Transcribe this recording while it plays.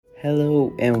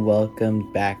Hello and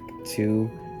welcome back to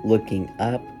Looking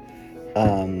Up.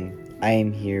 I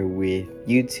am here with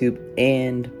YouTube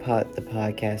and the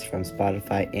podcast from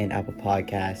Spotify and Apple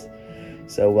Podcasts.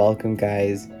 So welcome,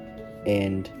 guys,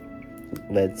 and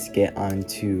let's get on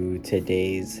to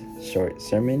today's short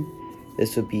sermon.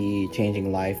 This will be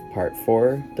Changing Life Part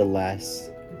 4, the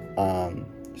last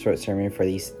short sermon for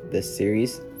this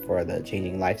series, for the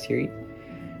Changing Life series.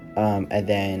 And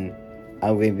then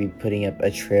I'm going to be putting up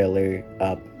a trailer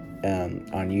up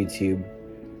on YouTube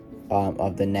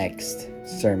of the next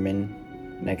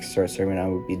short sermon I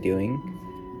will be doing.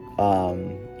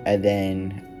 And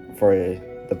then for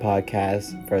the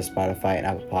podcast, for Spotify and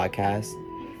Apple Podcasts,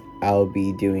 I will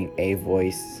be doing a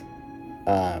voice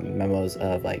memos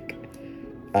of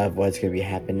what's going to be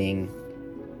happening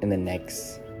in the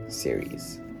next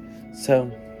series.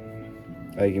 So,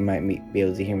 you might be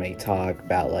able to hear me talk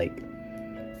about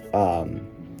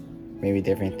maybe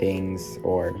different things,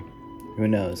 or who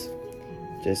knows,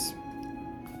 just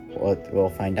we'll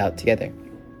find out together.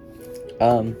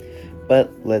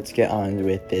 But let's get on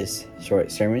with this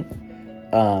short sermon.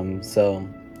 So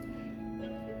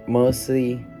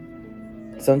mostly,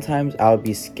 sometimes I'll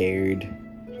be scared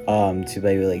to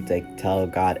maybe like tell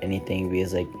God anything,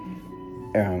 because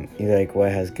either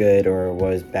what has good or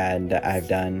what is bad that I've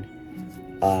done,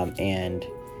 and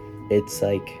it's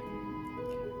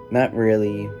not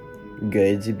really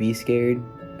good to be scared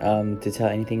to tell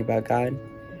anything about God.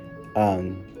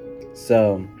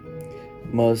 So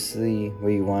mostly what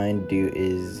you want to do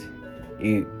is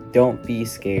you don't be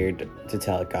scared to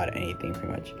tell God anything, pretty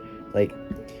much.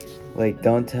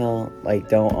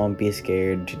 Don't be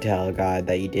scared to tell God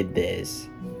that you did this,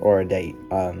 or that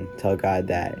tell God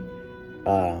that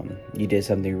you did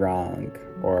something wrong,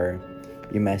 or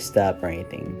you messed up or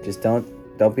anything. Just don't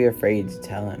be afraid to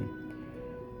tell him.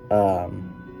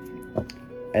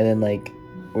 And then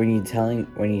when you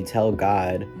tell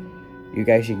God, you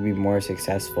guys should be more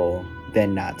successful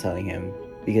than not telling him,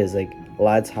 because a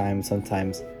lot of times,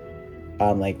 sometimes,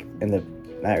 not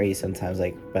really sometimes,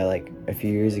 but a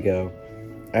few years ago,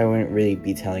 I wouldn't really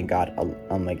be telling God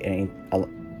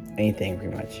anything,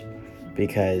 pretty much,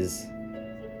 because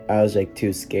I was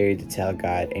too scared to tell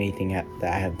God anything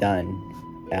that I have done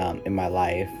in my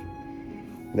life,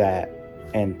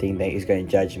 and think that he's going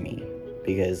to judge me,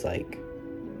 because I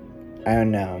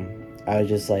don't know, I was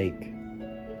just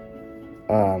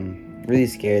really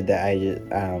scared that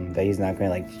that he's not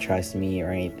going to trust me or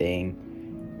anything.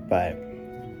 But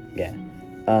yeah,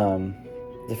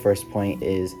 the first point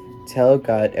is tell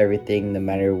God everything, no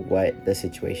matter what the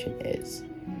situation is.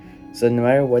 So no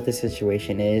matter what the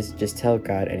situation is, just tell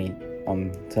God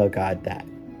that,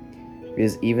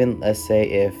 because even let's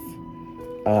say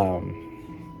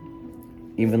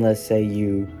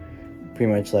you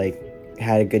pretty much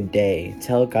had a good day,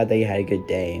 tell God that you had a good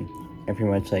day, and pretty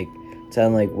much tell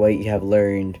him what you have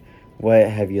learned, what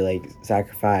have you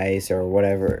sacrificed, or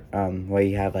whatever, what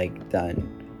you have done,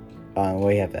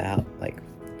 what you have to help,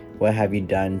 what have you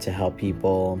done to help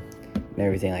people and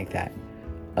everything like that.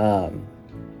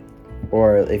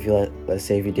 Or if let's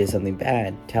say if you did something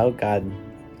bad, tell God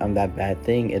that bad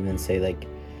thing, and then say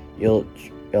you'll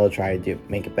try to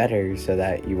make it better so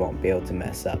that you won't be able to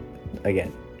mess up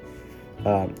again.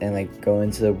 And go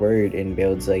into the word and be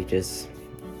able to just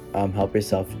help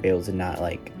yourself be able to not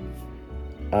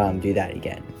do that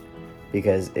again,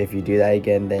 because if you do that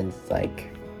again, then it's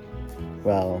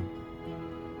well,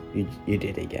 you did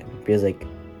it again. Because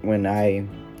when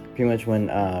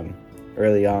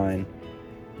early on,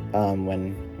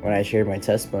 when I shared my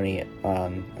testimony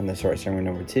in the short sermon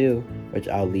number 2, which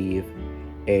I'll leave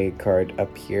a card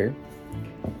up here,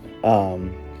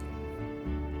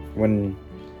 when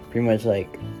pretty much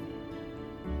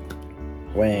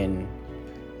when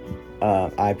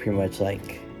I pretty much I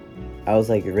was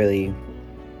really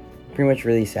pretty much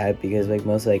really sad, because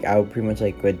most I would pretty much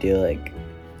would do I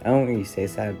don't really say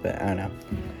sad, but I don't know,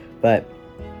 but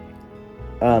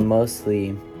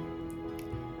mostly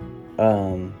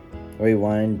what we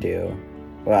want to do,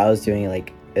 what I was doing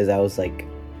is I was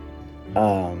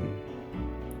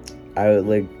I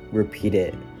would repeat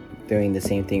it, doing the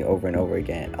same thing over and over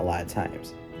again a lot of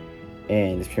times,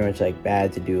 and it's pretty much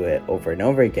bad to do it over and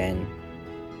over again.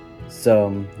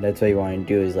 So that's what you want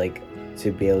to do, is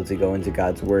to be able to go into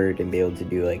God's word and be able to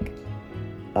do be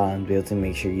able to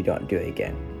make sure you don't do it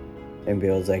again, and be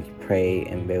able to pray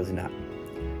and be able to not.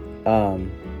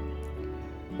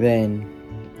 Then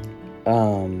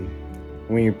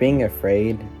when you're being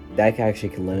afraid, that actually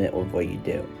can limit what you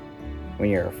do when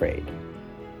you're afraid,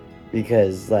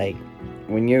 because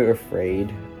when you're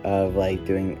afraid of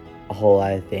doing a whole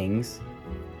lot of things,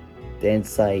 then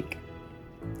it's like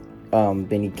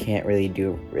then you can't really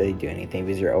do anything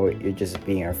because you're just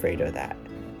being afraid of that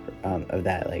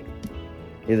like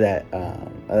of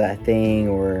that thing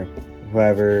or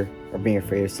whoever, or being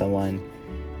afraid of someone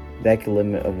that could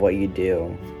limit of what you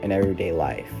do in everyday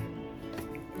life.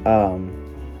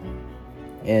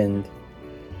 And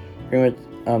pretty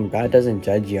much God doesn't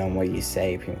judge you on what you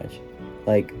say. Pretty much,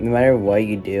 like, no matter what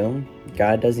you do,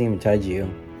 God doesn't even judge you.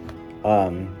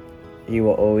 He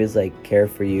will always like care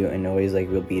for you and always like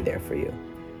will be there for you.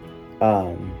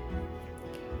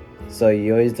 So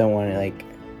you always don't want to like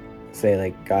say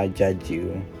like God judge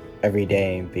you every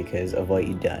day because of what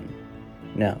you've done.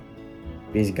 No,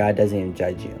 because God doesn't even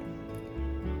judge you.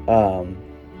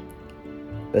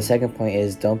 The second point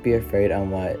is, don't be afraid on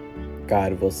what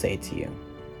God will say to you.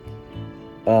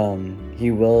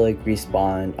 He will like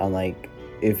respond on like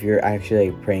if you're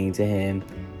actually like praying to him,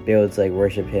 be able to like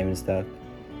worship him and stuff.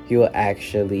 He will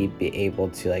actually be able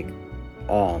to like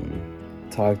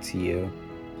talk to you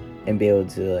and be able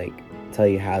to like tell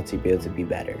you how to be able to be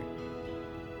better.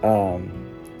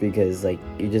 Because like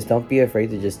you just don't be afraid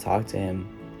to just talk to him,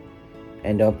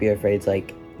 and don't be afraid to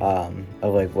like of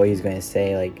like what he's going to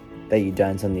say, like that you've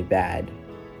done something bad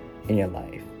in your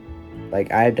life.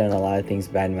 Like, I've done a lot of things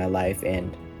bad in my life,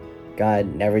 and God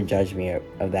never judged me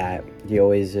of that. He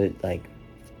always like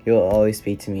he'll always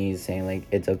speak to me saying like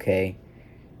it's okay.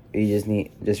 You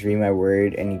just read my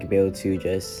word, and you can be able to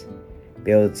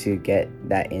get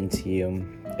that into you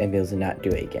and be able to not do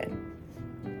it again.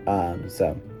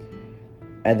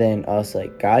 And then also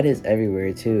like God is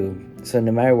everywhere too. So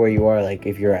no matter where you are, like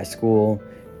if you're at school,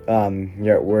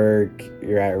 you're at work,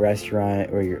 you're at a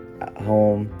restaurant, or you're at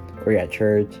home, or you're at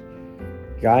church,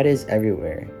 God is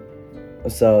everywhere.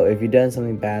 So if you've done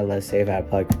something bad, let's say if at a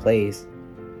public place,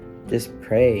 just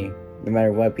pray no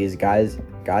matter what, because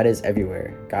God is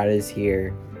everywhere. God is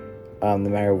here. No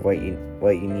matter what you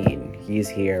need, He's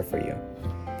here for you.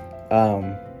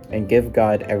 And give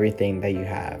God everything that you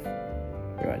have,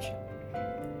 pretty much.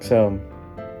 So,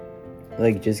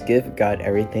 like, just give God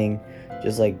everything.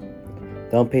 Just like,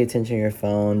 don't pay attention to your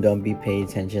phone. Don't be paying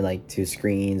attention like to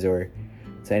screens or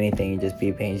to anything. Just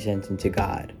be paying attention to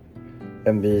God,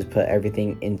 and just put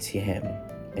everything into Him,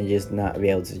 and just not be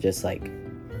able to just like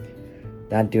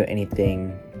not do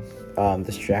anything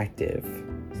distractive.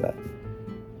 So,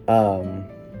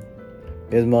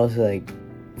 because mostly like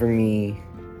for me,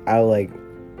 I would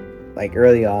like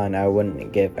early on I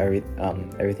wouldn't give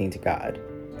everything to God,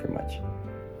 pretty much.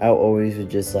 I always would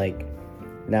just like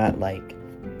not like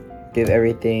give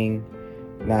everything,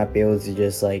 not be able to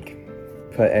just like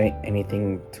put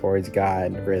anything towards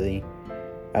God, really.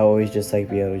 I always just like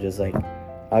be able to just like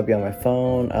I'll be on my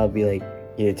phone, I'll be like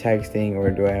either texting or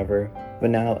whatever. But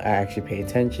now I actually pay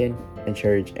attention in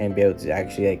church and be able to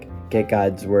actually like get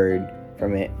God's word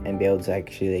from it, and be able to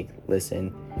actually like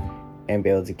listen and be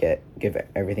able to give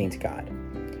everything to God.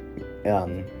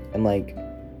 And like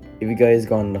if you guys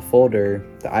go in the folder,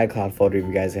 the iCloud folder, if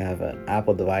you guys have an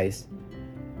Apple device,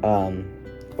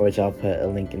 which I'll put a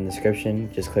link in the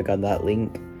description, just click on that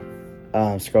link.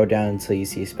 Scroll down until you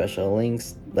see special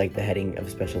links, like the heading of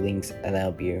special links, and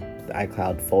that'll be the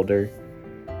iCloud folder.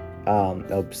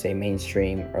 It'll say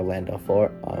mainstream Orlando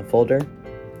folder.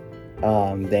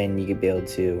 Then you could be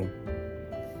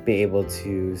able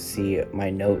to see my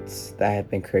notes that I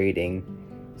have been creating,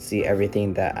 see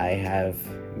everything that I have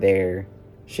there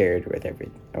shared with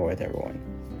everyone.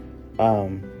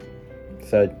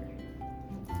 So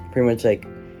pretty much like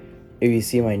if you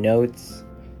see my notes,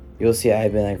 you'll see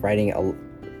I've been like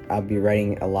I'll be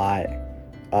writing a lot,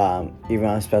 even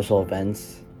on special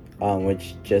events,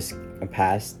 which just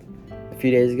passed a few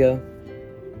days ago.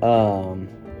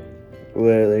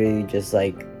 Literally just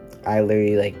like I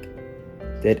literally like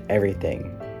did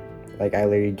everything. Like I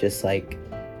literally just like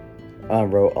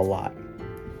wrote a lot.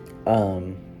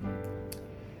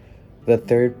 The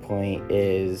third point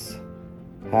is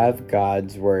have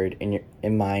God's word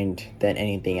in mind than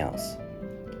anything else.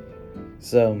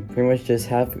 So pretty much just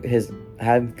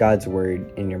have God's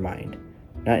word in your mind,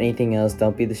 not anything else.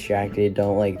 Don't be distracted.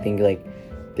 Don't like think like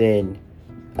did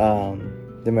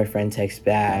my friend text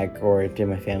back, or did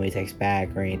my family text back,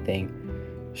 or anything.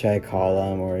 Should I call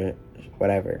them or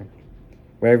whatever?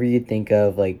 Whatever you think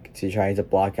of like to try to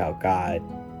block out God,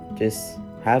 just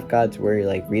have God's word.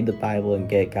 Like read the Bible and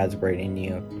get God's word in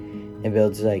you, and be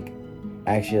able to like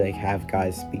actually like have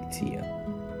God speak to you.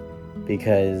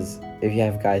 Because if you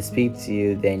have God speak to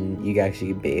you, then you can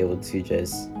actually be able to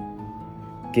just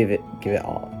give it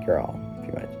all, your all,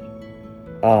 pretty much.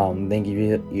 Then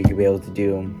you can be able to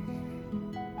do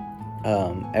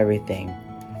everything.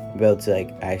 Be able to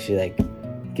like actually like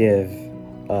give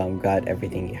God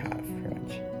everything you have, pretty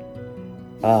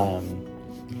much.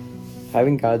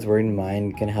 Having God's word in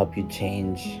mind can help you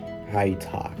change how you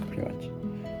talk, pretty much.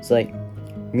 So like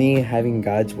me having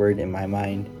God's word in my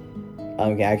mind,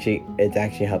 it's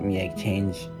actually helped me like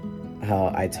change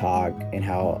how I talk and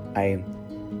how I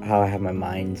have my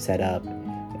mind set up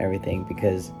and everything,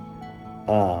 because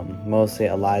mostly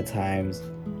a lot of times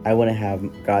I wouldn't have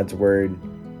God's word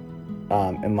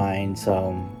in mind,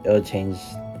 so it'll change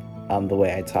the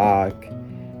way I talk,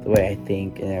 the way I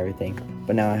think and everything.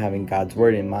 But now having God's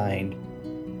word in mind,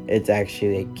 it's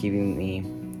actually like keeping me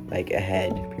like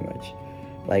ahead, pretty much.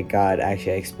 Like God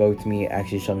actually like spoke to me,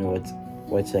 actually showed me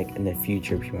what's like in the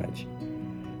future, pretty much.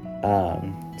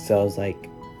 So I was like,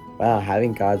 wow,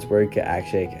 having God's word could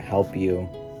actually like, help you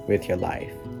with your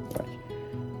life.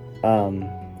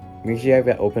 Make sure you have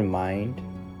an open mind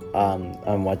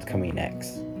on what's coming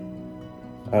next,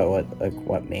 or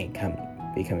what may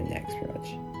be coming next, pretty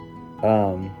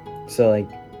much. So like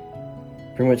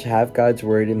pretty much have God's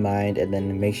word in mind, and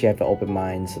then make sure you have an open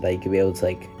mind so that you can be able to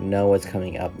like know what's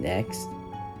coming up next.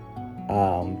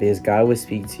 Because God will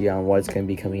speak to you on what's going to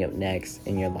be coming up next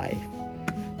in your life.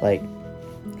 Like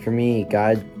for me,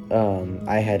 God,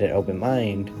 I had an open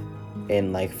mind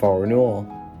in like fall renewal,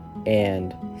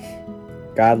 and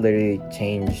God literally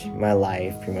changed my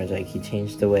life pretty much. Like He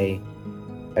changed the way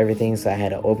everything. So I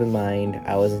had an open mind.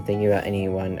 I wasn't thinking about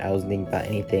anyone. I wasn't thinking about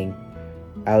anything.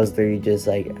 I was literally just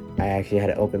like, I actually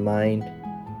had an open mind,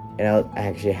 and I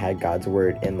actually had God's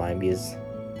word in mind, because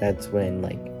that's when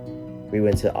like I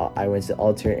went to the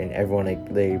altar, and everyone like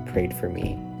literally prayed for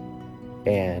me,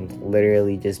 and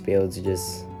literally just be able to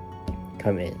just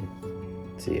come in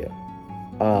to you.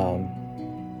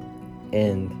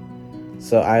 And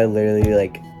so I literally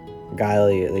like, God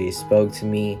literally spoke to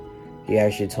me. He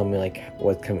actually told me like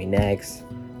what's coming next,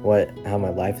 how my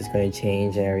life is going to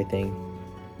change and everything.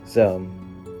 So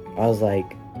I was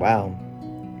like, wow,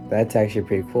 that's actually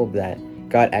pretty cool that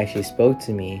God actually spoke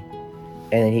to me,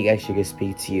 and then He actually could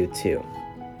speak to you too.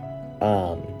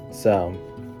 So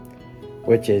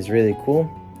which is really cool.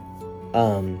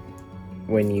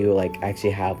 When you like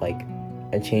actually have like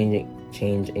a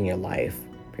change in your life,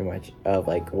 pretty much, of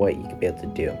like what you could be able to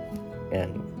do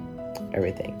and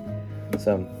everything.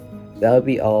 So that would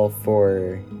be all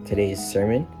for today's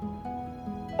sermon.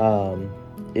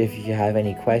 If you have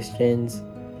any questions,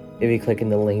 if you click in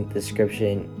the link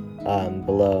description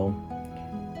below,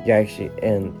 you actually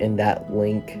in that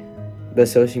link, the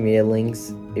social media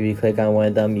links, if you click on one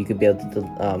of them, you could be able to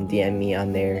DM me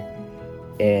on there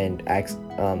and ask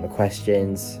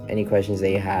questions. Any questions that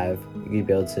you have, you could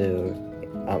be able to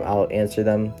I'll answer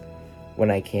them when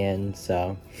I can.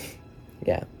 So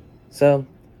yeah, so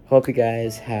hope you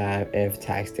guys have a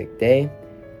fantastic day,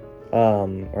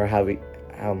 or hope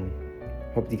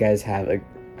you guys had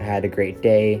a great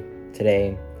day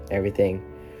today, everything.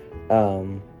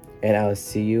 And I'll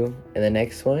see you in the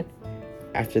next one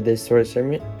after this short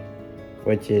sermon,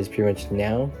 which is pretty much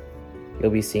now.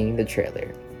 You'll be seeing the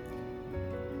trailer.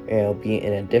 It'll be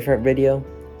in a different video,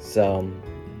 so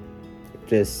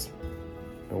just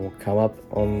it will come up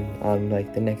on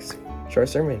like the next short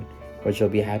sermon, which will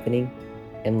be happening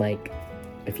in like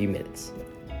a few minutes.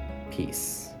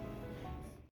 Peace.